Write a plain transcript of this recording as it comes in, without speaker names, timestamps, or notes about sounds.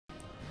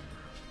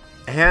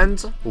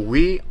And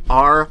we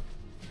are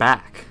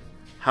back.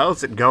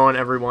 How's it going,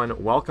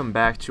 everyone? Welcome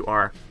back to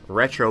our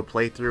retro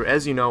playthrough.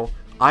 As you know,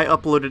 I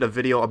uploaded a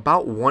video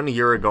about 1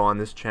 year ago on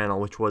this channel,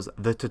 which was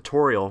the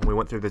tutorial. We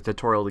went through the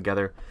tutorial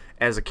together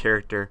as a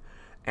character.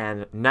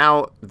 And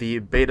now the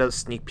beta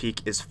sneak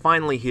peek is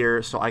finally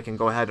here, so I can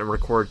go ahead and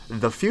record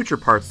the future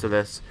parts to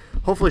this.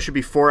 Hopefully it should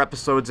be 4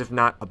 episodes, if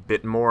not a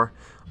bit more.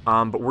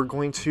 But we're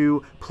going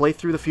to play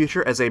through the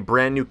future as a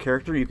brand new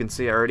character. You can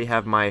see I already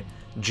have my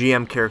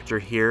GM character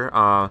here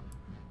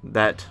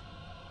that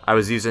I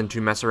was using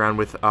to mess around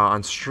with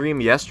on stream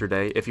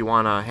yesterday. If you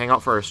want to hang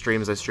out for our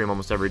streams, I stream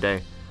almost every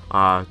day.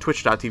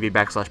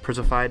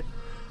 Twitch.tv/przzyfied.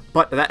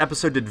 But that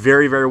episode did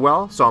very, very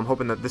well, so I'm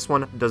hoping that this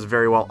one does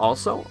very well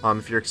also.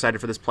 If you're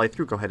excited for this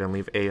playthrough, go ahead and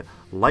leave a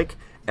like,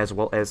 as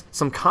well as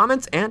some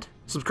comments, and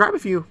subscribe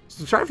if you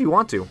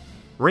want to.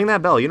 Ring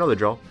that bell, you know the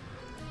drill.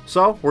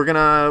 So we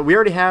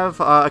already have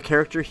a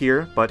character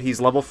here, but he's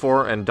level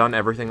 4 and done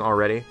everything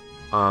already.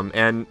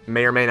 And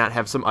may or may not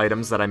have some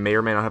items that I may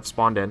or may not have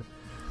spawned in.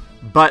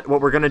 But what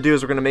we're going to do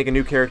is we're going to make a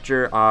new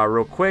character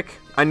real quick.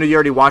 I know you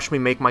already watched me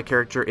make my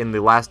character in the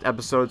last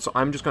episode, so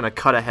I'm just going to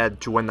cut ahead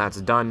to when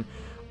that's done.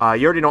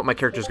 You already know what my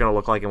character is going to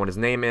look like and what his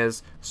name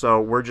is, so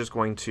we're just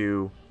going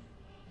to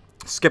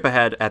skip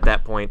ahead at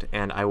that point,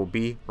 and I will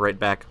be right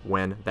back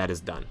when that is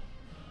done.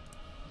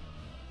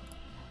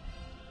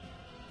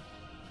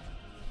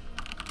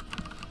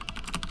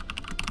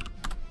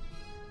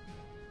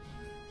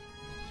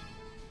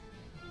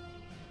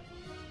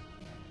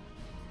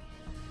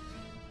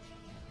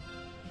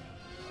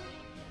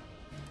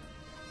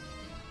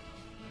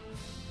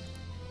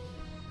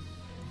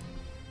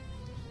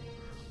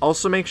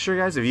 Also, make sure,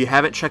 guys, if you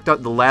haven't checked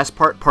out the last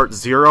part, Part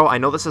 0, I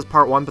know this is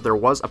Part 1, but there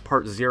was a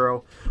Part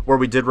 0 where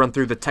we did run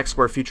through the Tech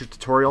Square feature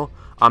tutorial.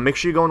 Make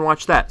sure you go and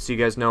watch that so you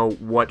guys know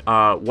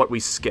what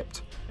we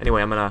skipped.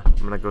 Anyway, I'm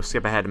gonna go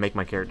skip ahead and make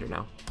my character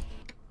now.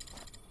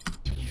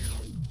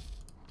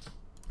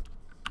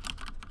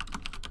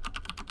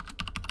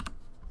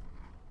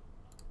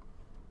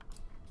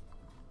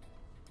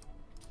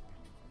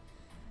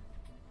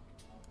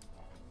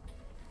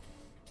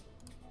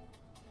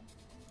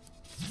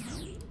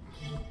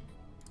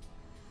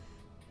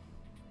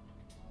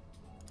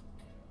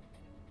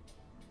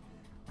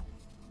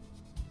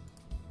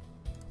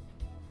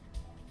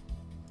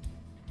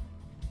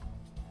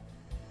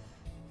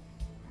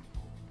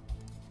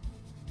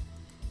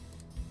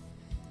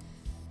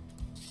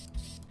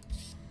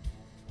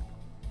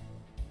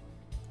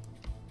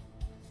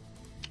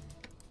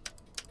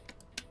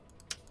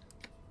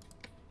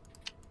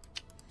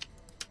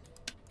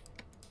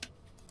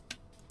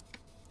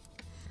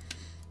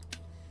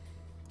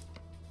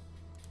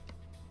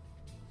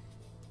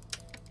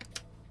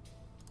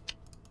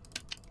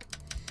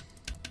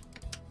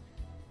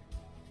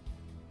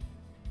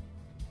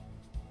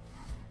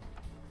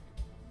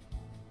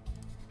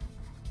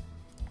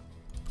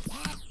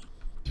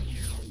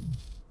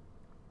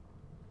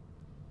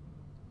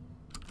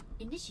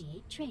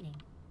 Initiate training.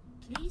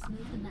 Please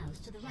move the mouse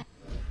to the right.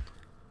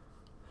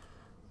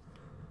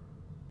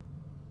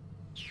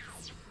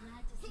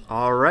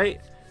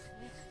 Alright.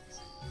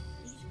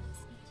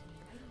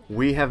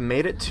 We have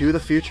made it to the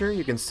future.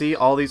 You can see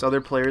all these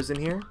other players in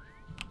here.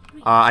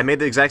 I made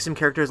the exact same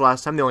character as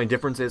last time. The only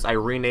difference is I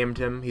renamed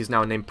him. He's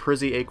now named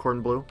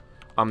przzyfied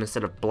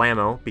instead of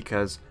Blammo,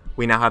 because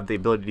we now have the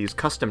ability to use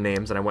custom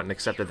names, and I went and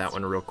accepted that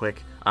one real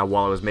quick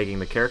while I was making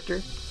the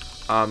character.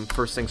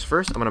 First things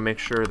first, I'm going to make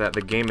sure that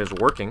the game is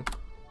working.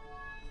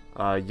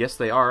 Yes,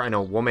 they are. I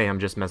know Womayham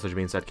just messaged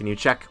me and said, can you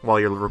check while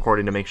you're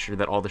recording to make sure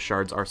that all the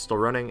shards are still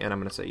running? And I'm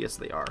going to say, yes,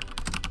 they are.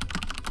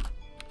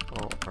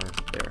 All are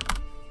there.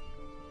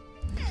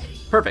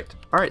 Perfect.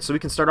 Alright, so we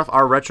can start off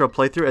our retro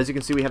playthrough. As you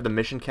can see, we have the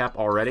mission cap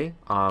already.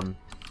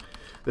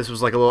 This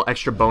was like a little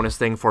extra bonus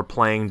thing for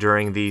playing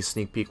during the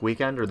sneak peek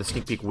weekend, or the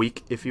sneak peek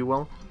week, if you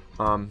will.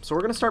 So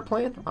we're going to start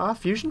playing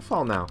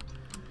FusionFall now.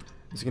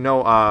 As you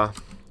know,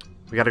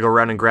 we got to go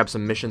around and grab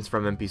some missions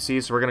from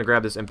NPCs, so we're going to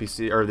grab this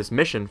NPC, or this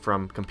mission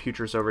from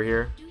Computers over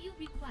here.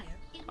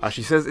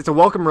 She says, it's a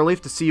welcome relief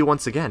to see you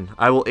once again.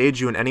 I will aid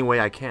you in any way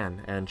I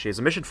can. And she has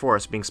a mission for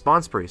us, being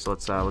spawn spree, so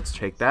let's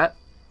take that.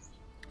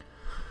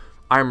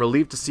 I am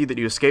relieved to see that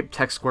you escaped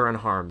Tech Square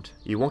unharmed.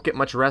 You won't get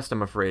much rest,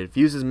 I'm afraid.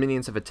 Fuse's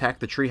minions have attacked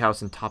the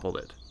treehouse and toppled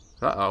it.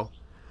 Uh-oh.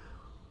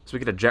 So we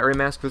get a jet ray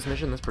mask for this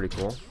mission? That's pretty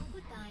cool.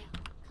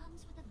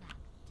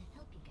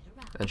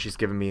 And she's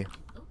giving me a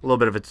little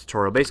bit of a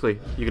tutorial. Basically,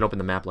 you can open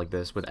the map like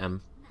this with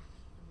M.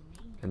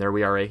 And there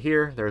we are right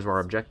here. There's where our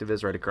objective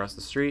is, right across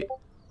the street.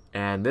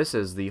 And this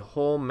is the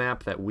whole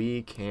map that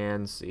we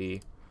can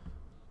see.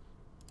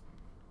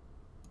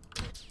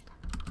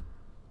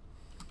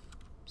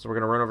 So we're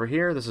going to run over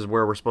here. This is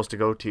where we're supposed to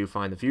go to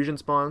find the fusion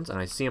spawns, and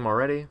I see them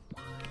already.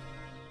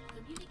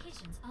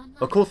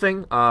 A cool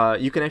thing,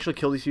 you can actually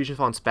kill these fusion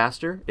spawns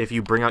faster if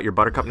you bring out your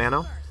Buttercup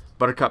Nano.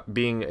 Buttercup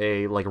being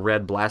a like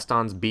red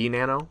Blaston's B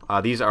Nano.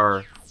 These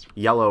are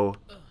yellow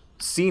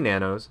C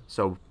Nanos.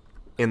 So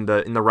in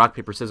the rock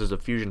paper scissors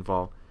of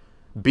FusionFall,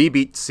 B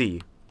beats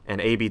C,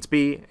 and A beats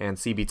B, and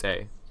C beats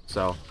A.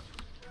 So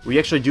we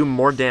actually do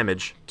more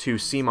damage to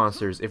sea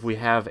monsters if we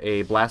have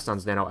a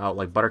Blastons Nano out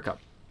like Buttercup.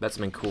 That's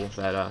something cool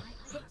that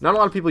not a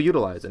lot of people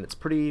utilize, and it's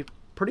pretty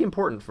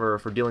important for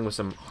dealing with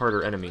some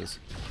harder enemies.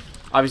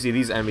 Obviously,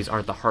 these enemies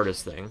aren't the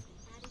hardest thing,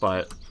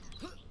 but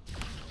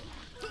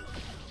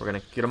we're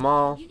gonna get them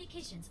all,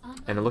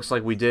 and it looks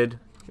like we did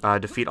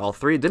defeat all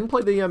 3. Didn't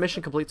play the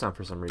mission complete sound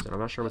for some reason. I'm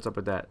not sure what's up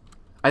with that.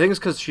 I think it's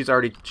because she's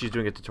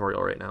doing a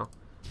tutorial right now.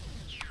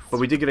 But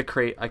we did get a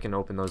crate. I can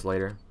open those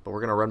later. But we're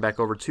gonna run back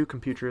over to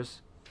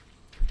computers.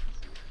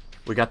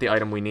 We got the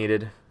item we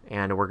needed,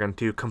 and we're going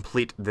to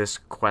complete this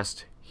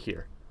quest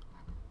here.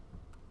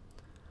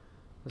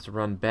 Let's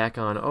run back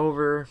on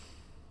over.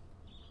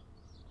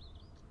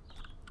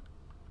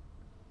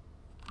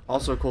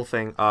 Also a cool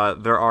thing,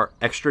 there are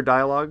extra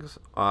dialogues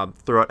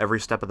throughout every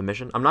step of the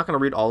mission. I'm not going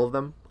to read all of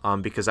them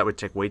because that would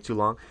take way too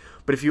long.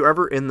 But if you're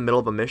ever in the middle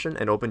of a mission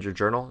and opened your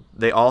journal,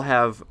 they all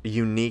have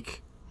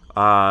unique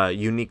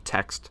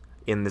text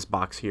in this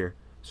box here.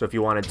 So if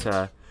you wanted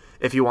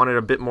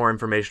a bit more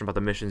information about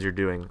the missions you're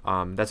doing,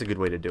 that's a good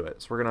way to do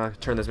it. So we're going to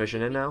turn this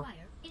mission in now.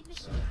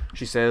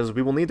 She says,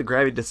 we will need the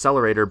gravity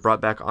decelerator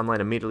brought back online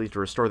immediately to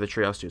restore the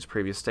treehouse to its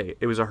previous state.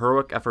 It was a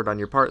heroic effort on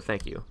your part,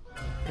 thank you.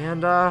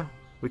 And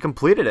we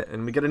completed it,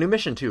 and we get a new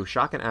mission too,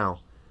 Shock and Ow.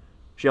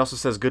 She also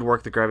says, good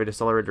work, the gravity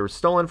decelerator was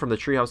stolen from the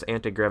treehouse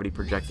anti-gravity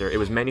projector. It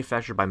was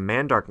manufactured by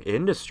Mandark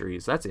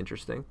Industries. That's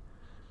interesting.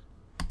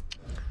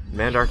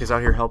 Mandark is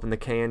out here helping the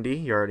K&D,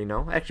 you already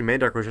know. Actually,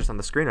 Mandark was just on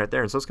the screen right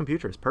there, and so's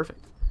computers.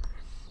 Perfect.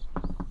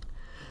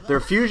 There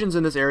are fusions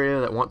in this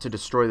area that want to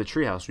destroy the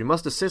treehouse. We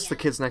must assist the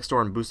kids next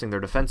door in boosting their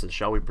defenses.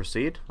 Shall we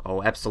proceed?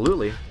 Oh,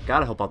 absolutely.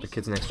 Gotta help out the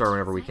kids next door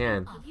whenever we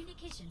can.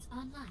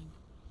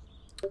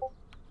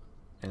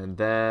 And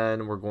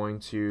then we're going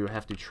to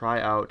have to try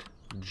out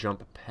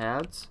jump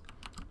pads.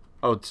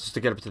 Oh, just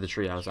to get up to the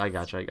treehouse. I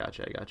gotcha.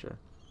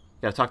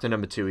 Gotta talk to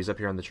Numbuh Two. He's up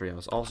here on the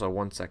treehouse. Also,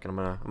 one second.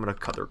 I'm gonna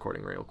cut the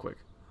recording real quick.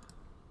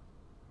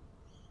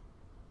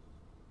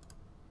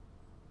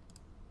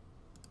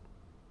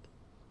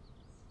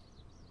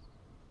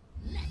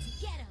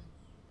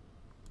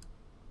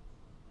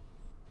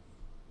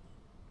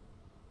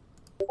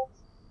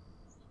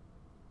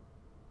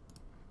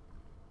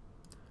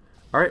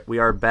 Alright, we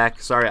are back.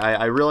 Sorry,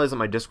 I realized that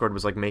my Discord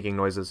was like making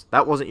noises.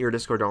 That wasn't your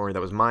Discord, don't worry,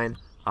 that was mine.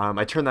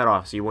 I turned that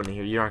off so you wouldn't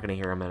hear, you're not gonna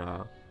hear him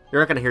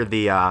you're not gonna hear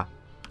the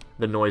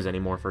noise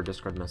anymore for a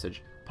Discord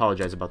message.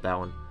 Apologize about that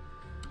one.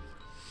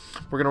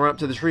 We're gonna run up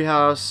to the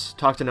treehouse,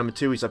 talk to Numbuh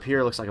Two, he's up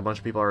here, looks like a bunch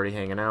of people are already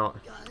hanging out.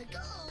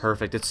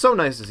 Perfect. It's so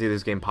nice to see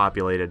this game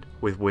populated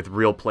with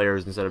real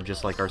players instead of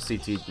just like our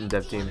CT and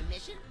dev team.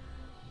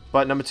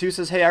 But Numbuh Two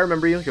says, hey, I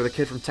remember you. You're the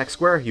kid from Tech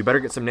Square. You better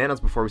get some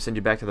nanos before we send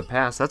you back to the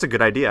past. That's a good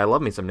idea. I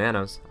love me some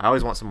nanos. I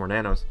always want some more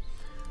nanos.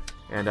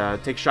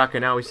 And take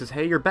Shotgun now. He says,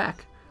 hey, you're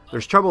back.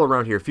 There's trouble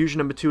around here.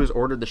 Fusion Numbuh Two has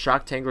ordered the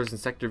shock tanglers in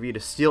Sector V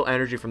to steal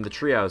energy from the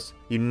treehouse.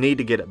 You need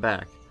to get it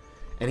back.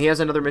 And he has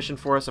another mission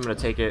for us. I'm going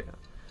to take it.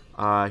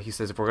 He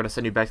says, if we're going to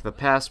send you back to the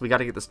past, we got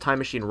to get this time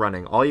machine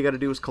running. All you got to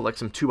do is collect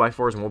some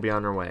 2x4s and we'll be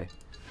on our way.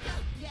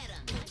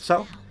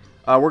 So,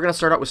 we're going to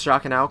start out with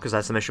Shock and Ow because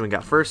that's the mission we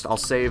got first. I'll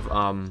save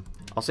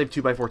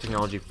 2x4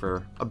 technology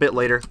for a bit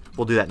later.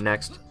 We'll do that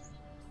next.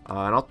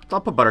 And I'll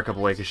put Buttercup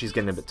away because she's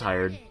getting a bit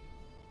tired.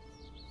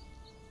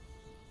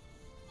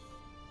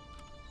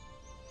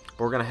 But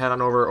we're going to head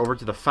on over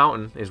to the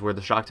fountain is where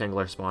the shock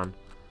tangler spawn.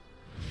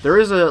 There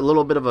is a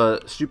little bit of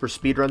a super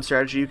speedrun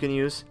strategy you can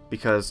use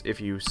because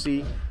if you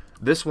see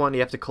this one, you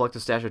have to collect a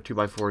stash of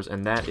 2x4s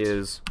and that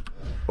is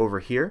over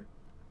here.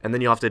 And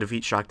then you'll have to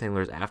defeat shock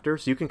tanglers after.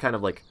 So you can kind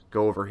of like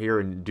go over here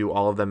and do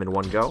all of them in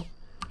one go.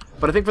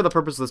 But I think for the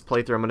purpose of this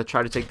playthrough, I'm going to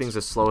try to take things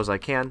as slow as I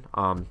can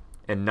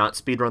and not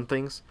speedrun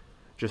things,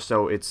 just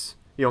so it's,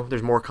 you know,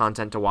 there's more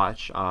content to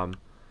watch.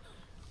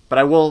 But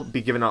I will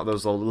be giving out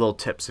those little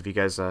tips if you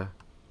guys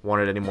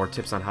wanted any more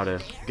tips on how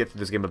to get through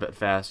this game a bit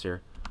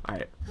faster.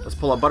 Alright, let's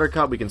pull up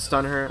Buttercup. We can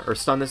stun her, or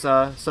stun this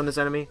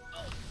enemy.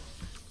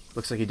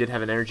 Looks like he did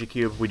have an energy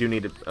cube. We do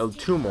need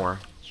 2 more.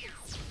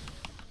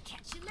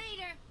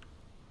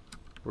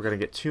 We're going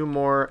to get 2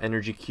 more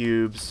energy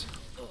cubes.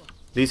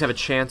 These have a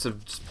chance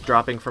of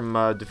dropping from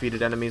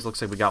defeated enemies.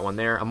 Looks like we got one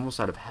there. I'm almost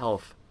out of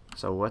health,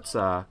 so let's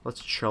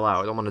chill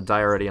out. I don't want to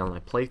die already on my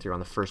playthrough on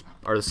the first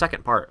or the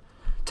second part.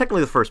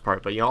 Technically the first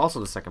part, but you know, also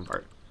the second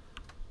part.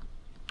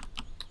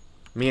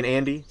 Me and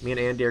Andy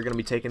are going to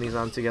be taking these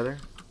on together.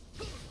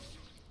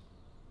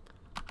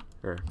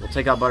 Here, we'll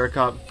take out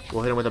Buttercup.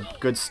 We'll hit him with a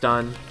good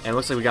stun, and it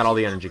looks like we got all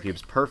the energy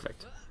cubes.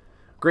 Perfect.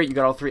 Great, you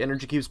got all 3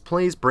 energy cubes.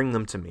 Please bring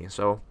them to me.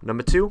 So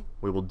Numbuh Two,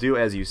 we will do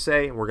as you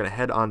say. We're going to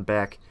head on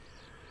back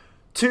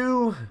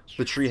to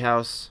the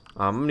treehouse.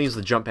 I'm going to use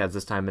the jump pads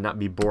this time and not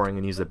be boring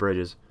and use the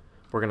bridges.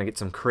 We're going to get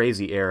some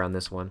crazy air on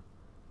this one.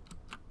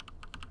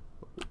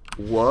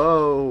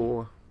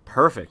 Whoa.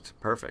 Perfect.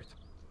 Perfect.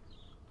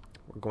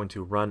 We're going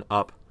to run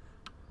up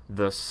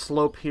the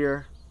slope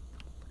here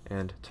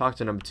and talk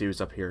to Numbuh Two's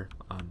up here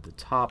on the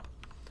top.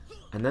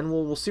 And then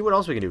we'll see what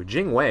else we can do.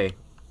 Jing Wei.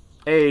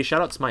 Hey,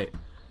 shout out Smite.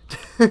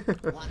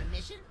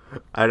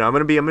 I know, I'm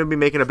gonna be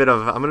making a bit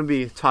of, I'm gonna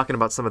be talking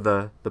about some of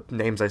the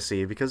names I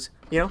see because,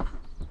 you know,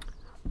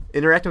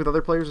 interacting with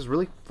other players is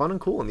really fun and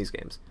cool in these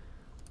games.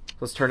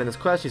 Let's turn in this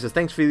quest. She says,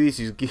 thanks for these.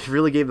 You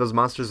really gave those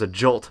monsters a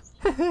jolt.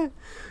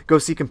 Go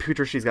see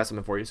Computer. She's got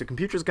something for you. So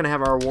Computer's going to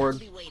have our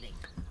award.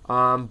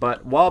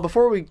 But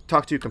before we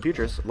talk to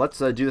Computers, let's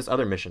do this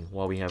other mission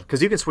while we have...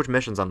 Because you can switch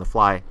missions on the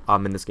fly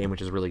in this game,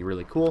 which is really,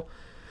 really cool.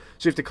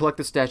 So you have to collect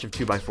the stash of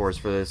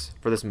 2x4s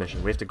for this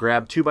mission. We have to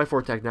grab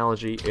 2x4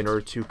 technology in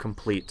order to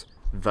complete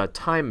the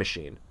time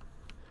machine.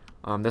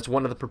 That's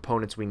one of the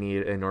proponents we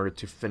need in order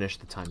to finish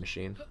the time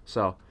machine.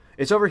 So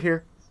it's over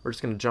here. We're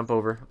just going to jump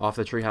over off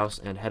the treehouse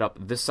and head up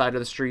this side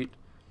of the street.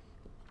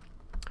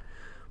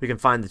 We can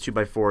find the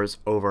 2x4s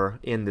over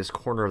in this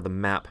corner of the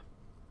map.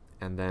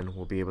 And then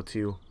we'll be able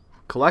to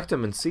collect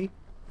them and see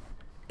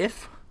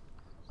if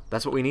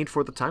that's what we need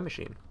for the time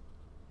machine.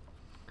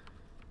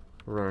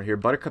 We're right here.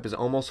 Buttercup is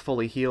almost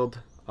fully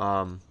healed.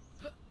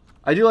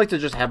 I do like to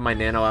just have my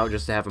Nano out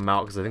just to have them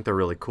out because I think they're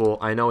really cool.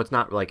 I know it's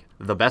not like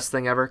the best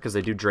thing ever because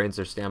they do drain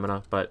their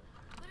stamina, but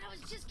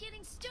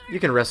you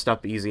can rest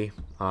up easy.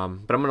 But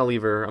I'm gonna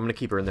leave her. I'm gonna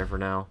keep her in there for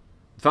now.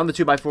 Found the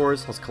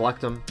 2x4s. Let's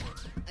collect them.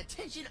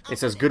 It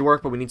says good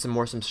work, but we need some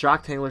more. Some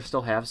shock tanglers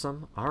still have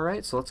some. All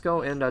right, so let's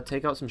go and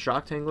take out some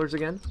shock tanglers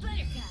again.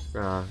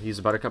 Use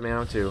a Buttercup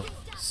Nano to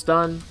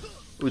stun.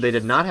 Ooh, they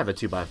did not have a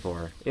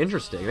 2x4.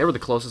 Interesting. They were the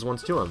closest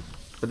ones to him,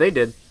 but they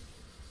did.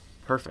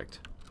 Perfect.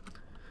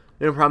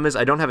 The only problem is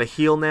I don't have a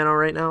heal Nano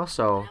right now,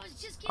 so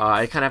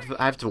I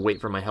have to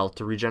wait for my health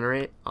to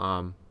regenerate.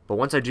 But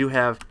once I do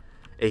have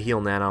a heal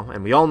Nano,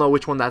 and we all know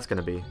which one that's going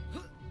to be,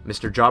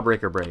 Mr.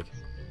 Jawbreaker Break,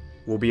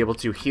 we'll be able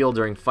to heal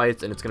during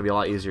fights, and it's going to be a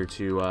lot easier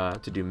to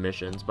do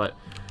missions. But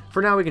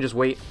for now, we can just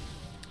wait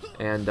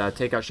and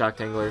take out shock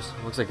tanglers.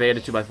 Looks like they had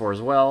a 2x4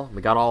 as well.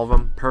 We got all of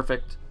them.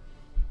 Perfect.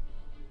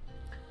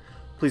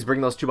 Please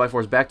bring those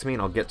 2x4s back to me,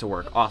 and I'll get to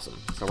work. Awesome.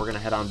 So we're going to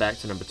head on back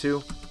to number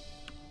 2.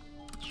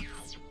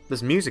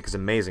 This music is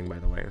amazing, by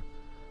the way.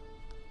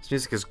 This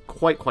music is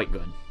quite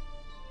good.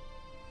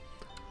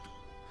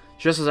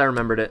 Just as I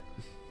remembered it.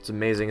 It's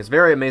amazing. It's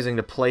very amazing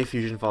to play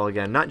FusionFall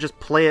again. Not just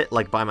play it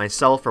like by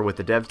myself or with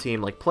the dev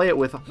team. Like play it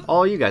with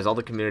all you guys, all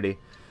the community.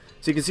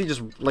 So you can see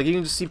you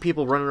can just see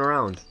people running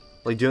around,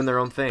 like doing their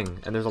own thing.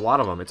 And there's a lot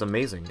of them. It's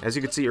amazing. As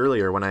you could see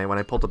earlier when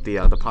I pulled up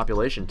the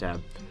population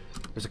tab,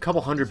 there's a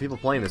couple hundred people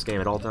playing this game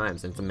at all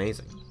times, and it's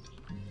amazing.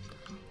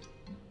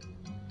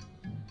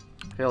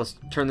 Okay, let's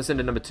turn this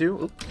into number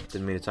 2. Oop,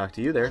 didn't mean to talk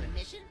to you there.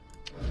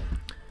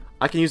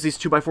 I can use these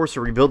 2x4s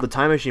to rebuild the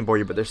time machine for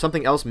you, but there's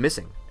something else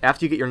missing.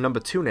 After you get your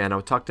number 2 Nano,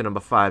 talk to number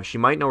 5. She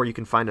might know where you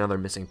can find another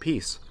missing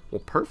piece.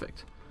 Well,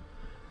 perfect.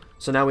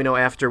 So now we know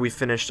after we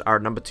finished our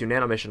number 2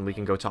 Nano mission, we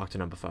can go talk to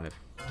number 5.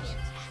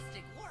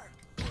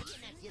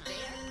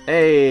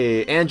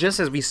 Hey, and just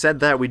as we said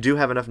that, we do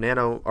have enough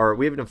Nano, or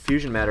we have enough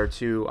Fusion Matter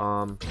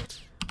to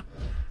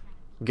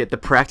get the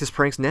Practice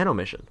Pranks Nano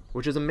mission,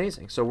 which is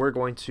amazing. So we're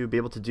going to be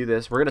able to do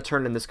this. We're going to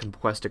turn in this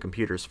quest to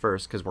Computers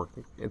first, because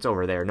it's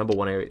over there. Number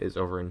 1 is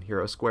over in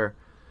Hero Square.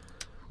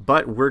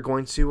 But we're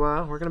going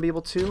to be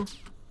able to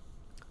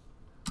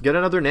get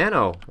another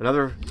Nano,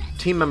 another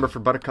team member for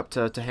Buttercup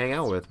to hang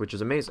out with, which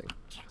is amazing.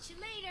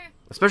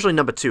 Especially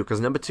number 2, because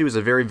number 2 is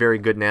a very, very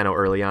good Nano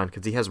early on,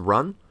 because he has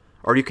Run,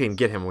 or you can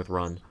get him with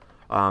Run.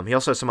 He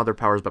also has some other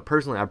powers, but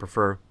personally I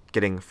prefer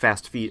getting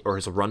Fast Feet or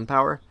his Run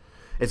power.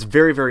 It's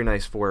very, very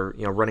nice for,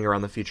 you know, running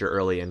around the future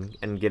early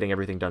and getting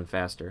everything done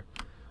faster.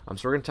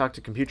 So we're going to talk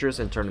to Computers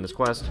and turn in this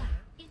quest.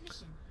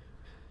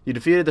 You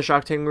defeated the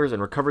shock tanglers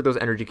and recovered those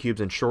energy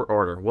cubes in short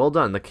order. Well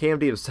done. The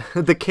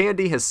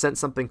candy has sent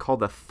something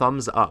called a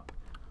thumbs up.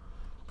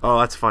 Oh,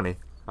 that's funny.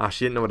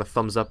 She didn't know what a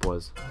thumbs up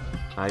was.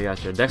 I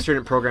gotcha. Dexter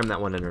didn't program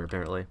that one in her,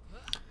 apparently.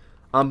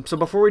 So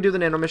before we do the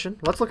Nano mission,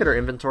 let's look at our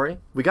inventory.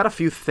 We got a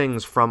few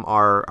things from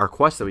our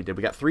quest that we did.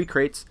 We got 3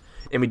 crates.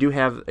 And we do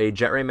have a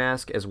Jet Ray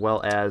mask, as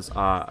well as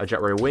a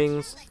Jet Ray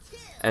wings,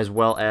 as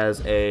well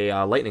as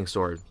a lightning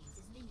sword.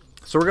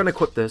 So we're going to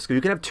equip this, because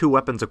you can have 2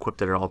 weapons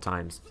equipped at all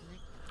times.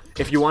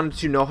 If you wanted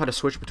to know how to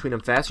switch between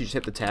them fast, you just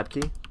hit the tab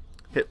key.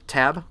 Hit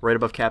tab right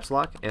above caps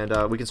lock, and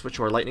we can switch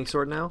to our lightning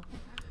sword now.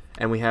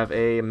 And we have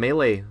a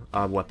melee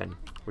weapon,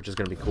 which is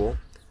going to be cool.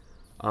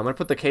 I'm going to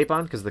put the cape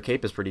on, because the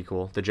cape is pretty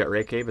cool. The Jet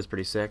Ray cape is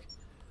pretty sick.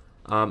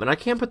 And I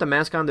can put the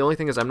mask on. The only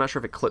thing is I'm not sure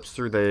if it clips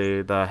through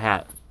the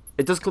hat.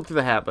 It does clip through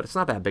the hat, but it's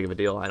not that big of a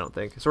deal, I don't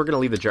think. So we're going to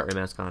leave the Jet Ray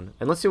mask on.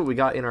 And let's see what we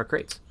got in our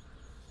crates.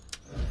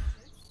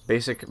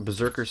 Basic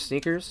Berserker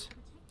sneakers.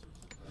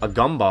 A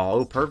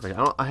gumball. Oh, perfect.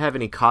 I don't have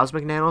any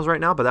Cosmic Nanos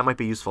right now, but that might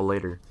be useful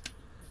later.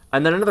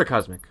 And then another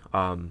Cosmic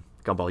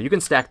gumball. You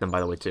can stack them, by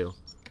the way, too.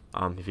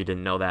 If you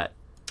didn't know that.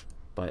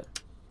 But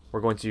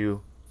we're going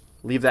to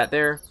leave that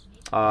there.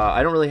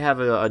 I don't really have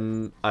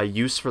a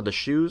use for the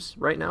shoes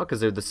right now,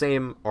 because they're the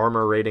same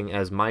armor rating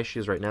as my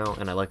shoes right now,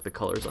 and I like the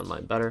colors on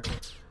mine better.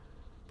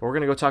 But we're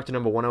going to go talk to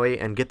number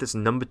 108 and get this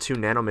number 2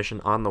 Nano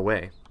mission on the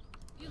way.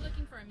 You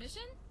looking for a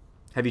mission?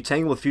 Have you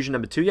tangled with Fusion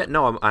number 2 yet?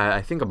 No,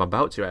 I think I'm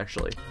about to,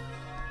 actually.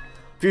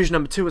 Fusion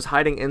Numbuh Two is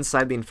hiding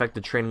inside the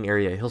infected training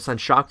area. He'll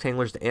send shock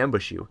tanglers to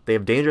ambush you. They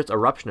have dangerous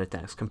eruption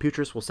attacks.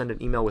 Computers will send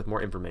an email with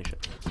more information.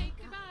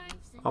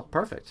 Oh,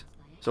 perfect.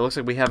 So it looks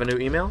like we have a new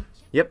email.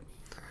 Yep.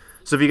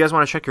 So if you guys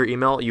want to check your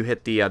email, you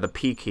hit the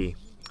P key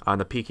on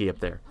the P key up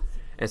there.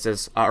 It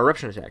says,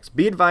 eruption attacks.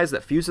 Be advised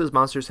that Fuse's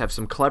monsters have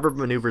some clever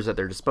maneuvers at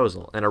their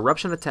disposal. An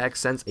eruption attack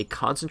sends a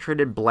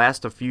concentrated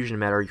blast of fusion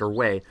matter your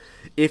way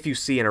if you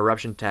see an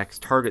eruption attack's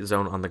target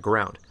zone on the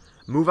ground.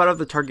 Move out of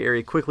the target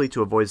area quickly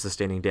to avoid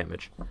sustaining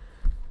damage.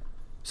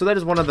 So that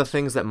is one of the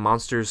things that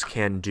monsters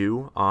can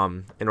do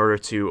in order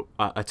to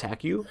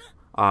attack you.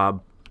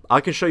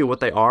 I can show you what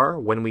they are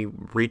when we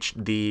reach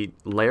the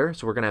lair,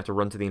 so we're going to have to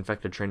run to the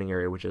infected training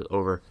area, which is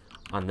over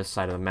on this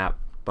side of the map.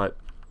 But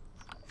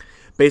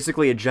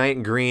basically, a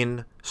giant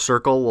green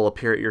circle will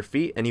appear at your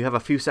feet, and you have a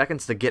few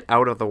seconds to get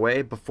out of the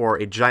way before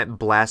a giant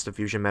blast of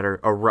fusion matter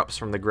erupts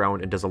from the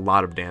ground and does a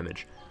lot of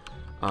damage.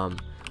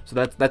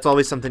 So that's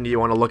always something you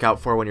want to look out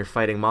for when you're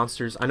fighting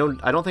monsters. I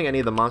don't think any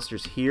of the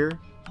monsters here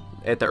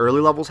at the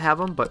early levels have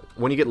them, but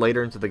when you get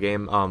later into the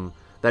game,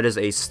 that is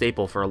a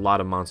staple for a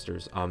lot of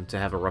monsters to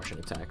have eruption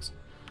attacks.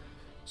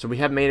 So we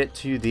have made it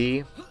to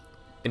the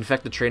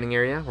infected training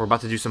area. We're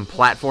about to do some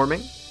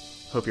platforming.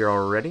 Hope you're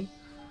all ready.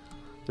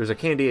 There's a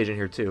K&D agent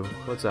here too.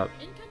 What's up?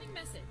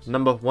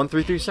 Number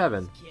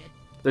 1337.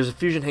 There's a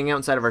fusion hanging out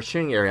inside of our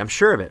training area. I'm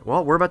sure of it.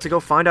 Well, we're about to go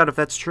find out if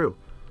that's true.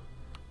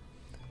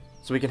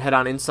 So we can head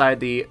on inside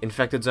the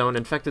infected zone.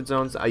 Infected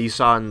zones you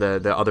saw in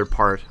the other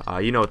part.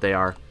 You know what they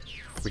are.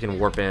 We can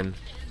warp in.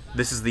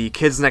 This is the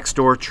kids next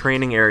door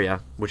training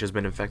area, which has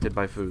been infected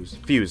by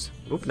Fuse.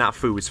 Oop, not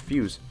Fuse,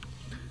 Fuse.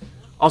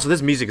 Also,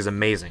 this music is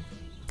amazing.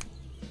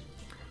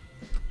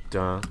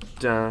 Da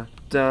da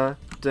da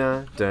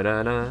da da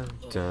da da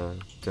da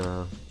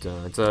da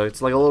da.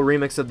 It's like a little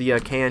remix of the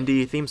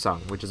K&D theme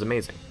song, which is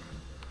amazing.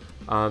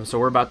 So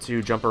we're about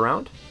to jump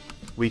around.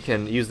 We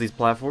can use these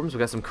platforms. We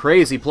got some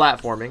crazy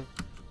platforming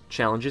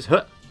challenges.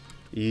 Huh.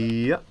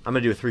 Yep. I'm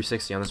gonna do a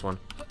 360 on this one.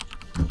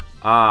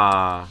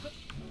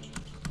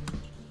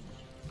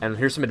 And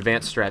here's some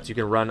advanced strats. You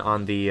can run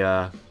on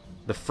the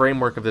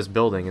framework of this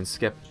building and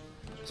skip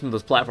some of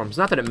those platforms.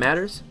 Not that it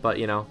matters, but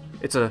you know,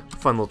 it's a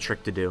fun little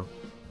trick to do.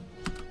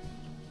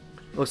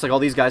 It looks like all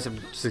these guys have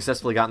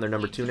successfully gotten their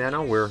number 2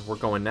 nano. We're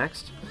going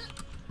next.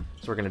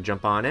 So we're gonna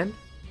jump on in.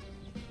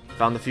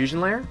 Found the fusion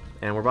layer,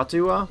 and we're about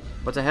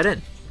to head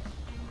in.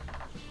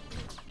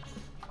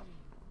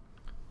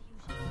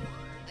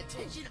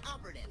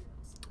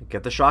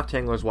 Get the shock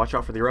tanglers, watch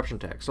out for the eruption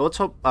attack. So let's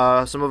hope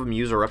some of them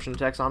use eruption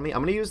attacks on me. I'm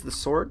going to use the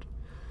sword.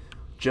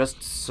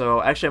 Just so...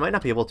 Actually, I might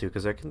not be able to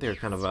because I think they're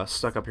kind of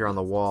stuck up here on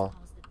the wall.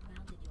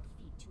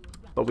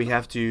 But we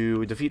have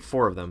to defeat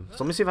 4 of them.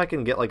 So let me see if I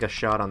can get like a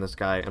shot on this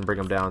guy and bring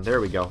him down.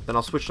 There we go. Then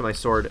I'll switch to my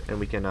sword and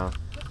we can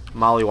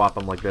mollywop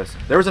him like this.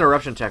 There was an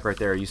eruption attack right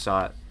there. You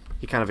saw it.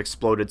 He kind of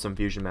exploded some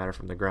fusion matter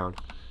from the ground.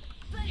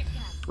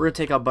 We're going to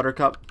take out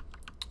Buttercup.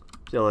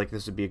 Feel like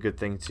this would be a good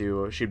thing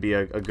to... Should be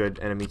a good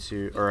enemy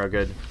to... Or a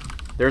good...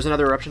 There's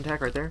another eruption attack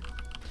right there.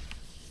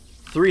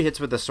 3 hits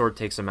with the sword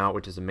takes him out,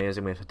 which is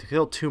amazing. We have to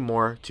kill 2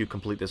 more to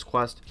complete this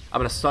quest. I'm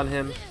going to stun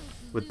him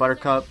with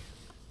Buttercup.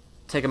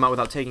 Take him out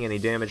without taking any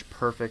damage.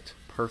 Perfect.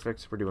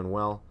 Perfect. We're doing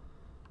well.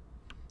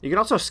 You can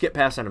also skip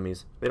past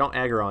enemies. They don't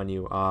aggro on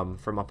you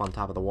from up on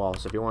top of the wall.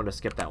 So if you wanted to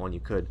skip that one, you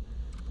could.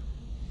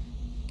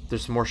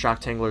 There's some more shock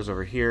tanglers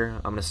over here.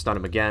 I'm going to stun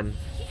him again.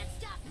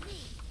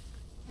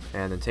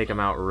 And then take him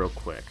out real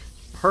quick.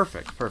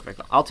 Perfect, perfect.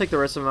 I'll take the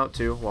rest of them out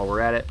too while we're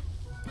at it.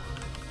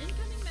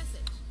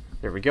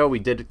 There we go. We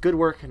did good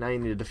work. Now you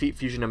need to defeat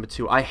Fusion Numbuh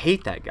Two. I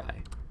hate that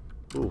guy.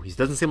 Ooh, he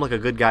doesn't seem like a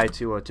good guy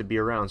to be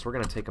around, so we're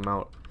gonna take him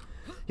out.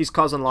 He's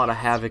causing a lot of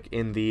havoc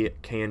in the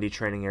K&D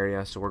training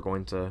area, so we're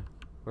gonna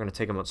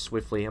take him out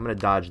swiftly. I'm gonna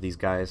dodge these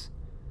guys.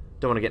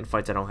 Don't want to get in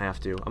fights I don't have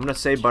to. I'm gonna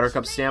save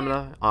Buttercup's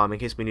stamina in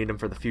case we need him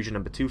for the Fusion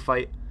Numbuh Two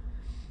fight.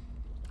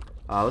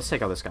 Let's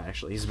take out this guy.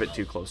 Actually, he's a bit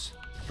too close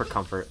for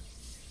comfort.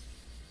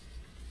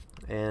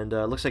 And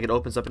looks like it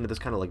opens up into this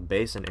kind of like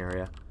basin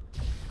area.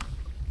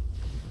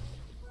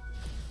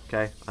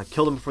 Okay, I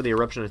killed him before the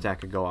eruption attack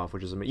could go off,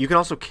 which is amazing. You can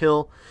also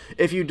kill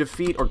if you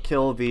defeat or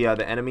kill the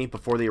enemy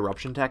before the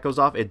eruption attack goes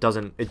off. It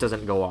doesn't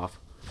go off.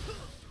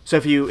 So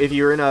if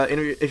you're in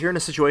a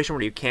situation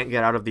where you can't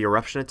get out of the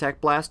eruption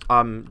attack blast,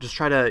 you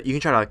can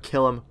try to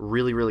kill him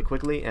really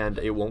quickly and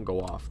it won't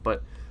go off.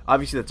 But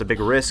obviously that's a big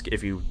risk.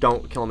 If you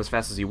don't kill him as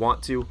fast as you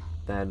want to,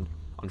 then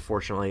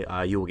unfortunately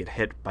you will get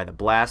hit by the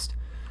blast.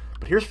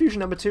 But here's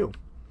Fusion Numbuh Two.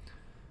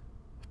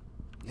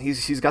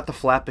 He's got the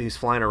flap, but he's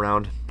flying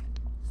around.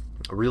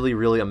 A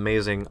really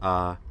amazing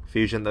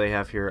fusion that they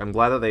have here. I'm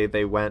glad that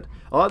they went...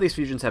 A lot of these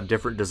fusions have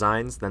different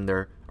designs than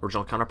their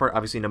original counterpart.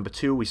 Obviously, Numbuh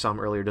Two, we saw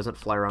him earlier, doesn't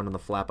fly around in the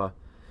flappa.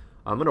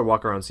 I'm going to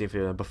walk around and see if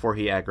before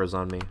he aggro's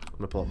on me. I'm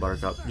going to pull up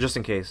Buttercup, just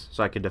in case,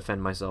 so I could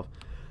defend myself.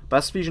 But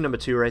that's Fusion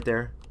Numbuh Two right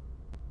there.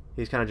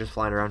 He's kind of just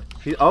flying around.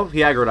 He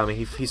aggroed on me.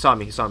 He saw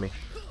me.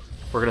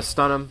 We're going to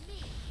stun him.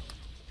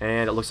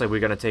 And it looks like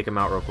we're going to take him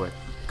out real quick.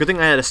 Good thing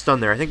I had a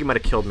stun there. I think he might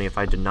have killed me if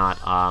I did not.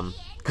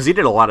 Because he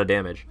did a lot of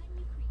damage.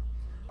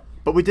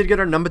 But we did get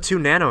our Numbuh Two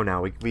Nano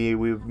now. We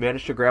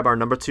managed to grab our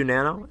Numbuh Two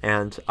Nano,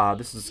 and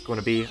this is going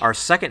to be our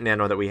second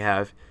Nano that we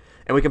have.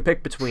 And we can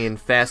pick between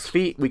Fast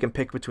Feet, we can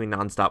pick between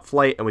Non-Stop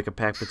Flight, and we can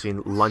pick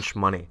between Lunch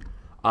Money.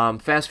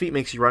 Fast Feet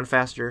makes you run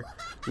faster.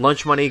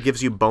 Lunch Money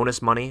gives you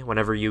bonus money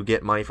whenever you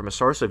get money from a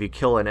source. So if you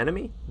kill an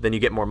enemy, then you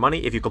get more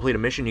money. If you complete a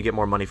mission, you get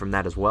more money from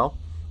that as well.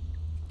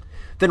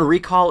 Then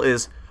Recall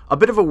is a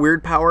bit of a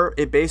weird power.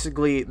 It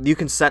basically, you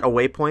can set a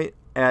waypoint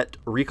at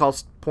recall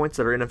points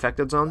that are in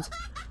infected zones.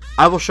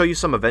 I will show you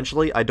some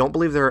eventually. I don't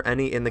believe there are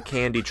any in the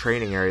Candy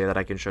training area that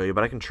I can show you,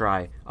 but I can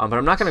try. But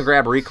I'm not going to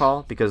grab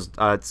Recall because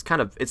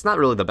it's not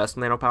really the best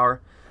nano power.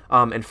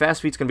 And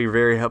Fast Feet's going to be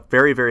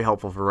very, very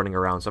helpful for running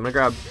around. So I'm going to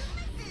grab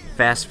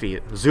Fast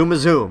Feet.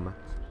 Zoom.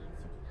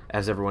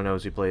 As everyone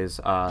knows who plays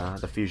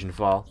the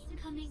FusionFall.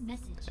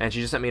 And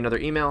she just sent me another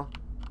email.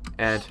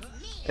 And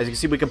as you can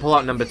see, we can pull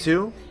out Numbuh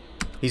Two.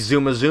 He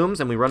zooms,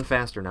 and we run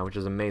faster now, which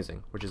is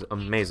amazing.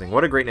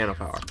 What a great nano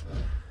power.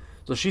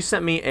 So she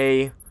sent me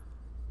a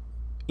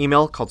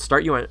email called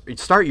Start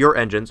Your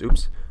Engines.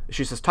 Oops.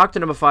 She says, talk to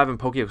Numbuh 5 in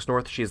Pokeox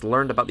North. She has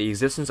learned about the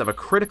existence of a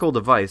critical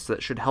device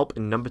that should help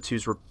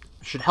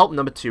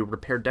Numbuh 2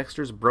 repair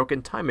Dexter's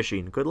broken time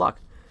machine. Good luck.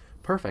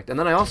 Perfect. And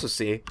then I also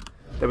see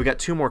that we got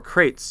 2 more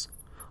crates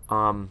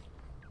from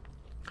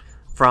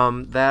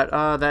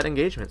that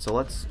engagement. So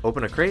let's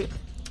open a crate.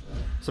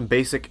 Some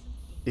basic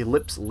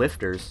ellipse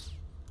lifters.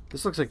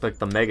 This looks like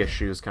the Mega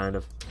shoes, kind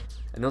of.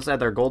 And let's add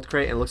their gold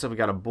crate, and it looks like we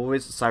got a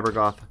Boys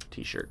Cybergoth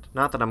t-shirt.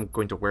 Not that I'm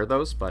going to wear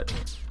those, but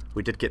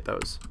we did get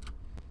those.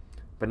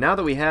 But now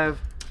that we have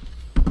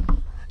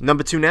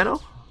Numbuh 2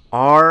 Nano,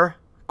 our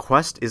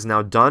quest is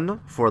now done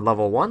for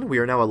level 1. We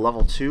are now a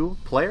level 2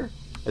 player.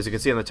 As you can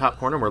see in the top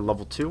corner, we're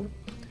level 2.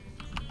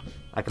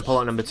 I can pull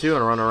out Numbuh 2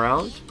 and run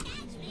around.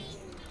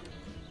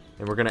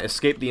 And we're going to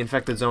escape the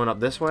infected zone up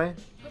this way.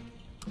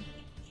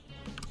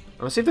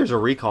 I'm going to see if there's a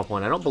recall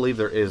point. I don't believe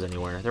there is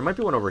anywhere. There might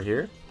be one over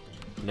here.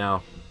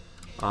 No.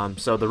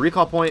 So the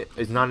recall point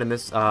is not in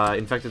this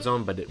infected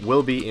zone, but it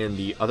will be in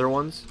the other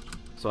ones.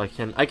 So I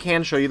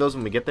can show you those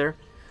when we get there.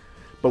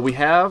 But we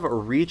have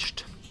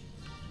reached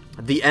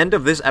the end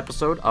of this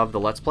episode of the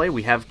Let's Play.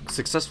 We have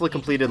successfully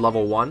completed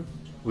level 1.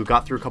 We've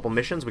got through a couple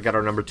missions. We got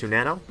our Numbuh 2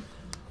 Nano.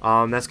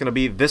 That's going to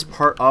be this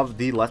part of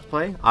the Let's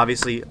Play.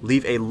 Obviously,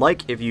 leave a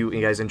like if you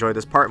guys enjoyed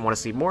this part and want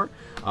to see more.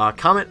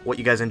 Comment what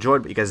you guys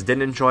enjoyed, what you guys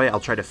didn't enjoy. I'll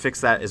try to fix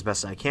that as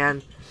best I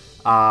can.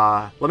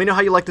 Let me know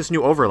how you like this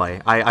new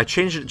overlay. I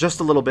changed it just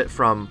a little bit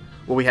from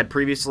what we had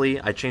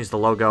previously. I changed the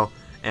logo,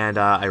 and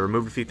I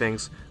removed a few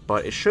things,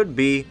 but it should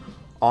be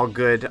all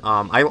good.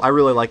 I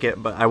really like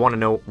it, but I want to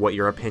know what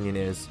your opinion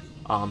is.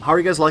 How are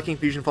you guys liking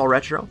FusionFall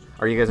Retro?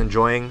 Are you guys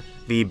enjoying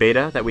the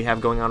beta that we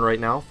have going on right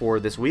now for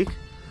this week?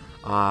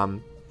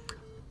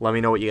 Let me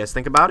know what you guys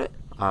think about it.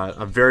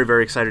 I'm very,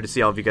 very excited to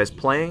see all of you guys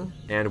playing,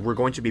 and we're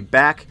going to be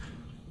back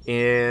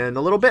in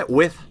a little bit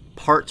with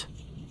part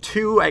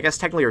 2, I guess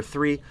technically, or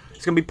 3.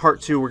 It's going to be part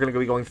 2. We're going to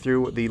be going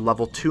through the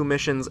level 2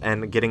 missions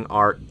and getting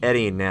our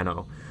R.E.T.R.O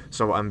Nano.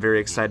 So I'm very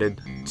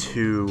excited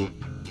to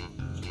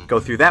go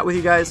through that with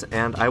you guys,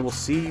 and I will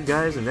see you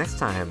guys next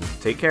time.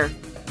 Take care.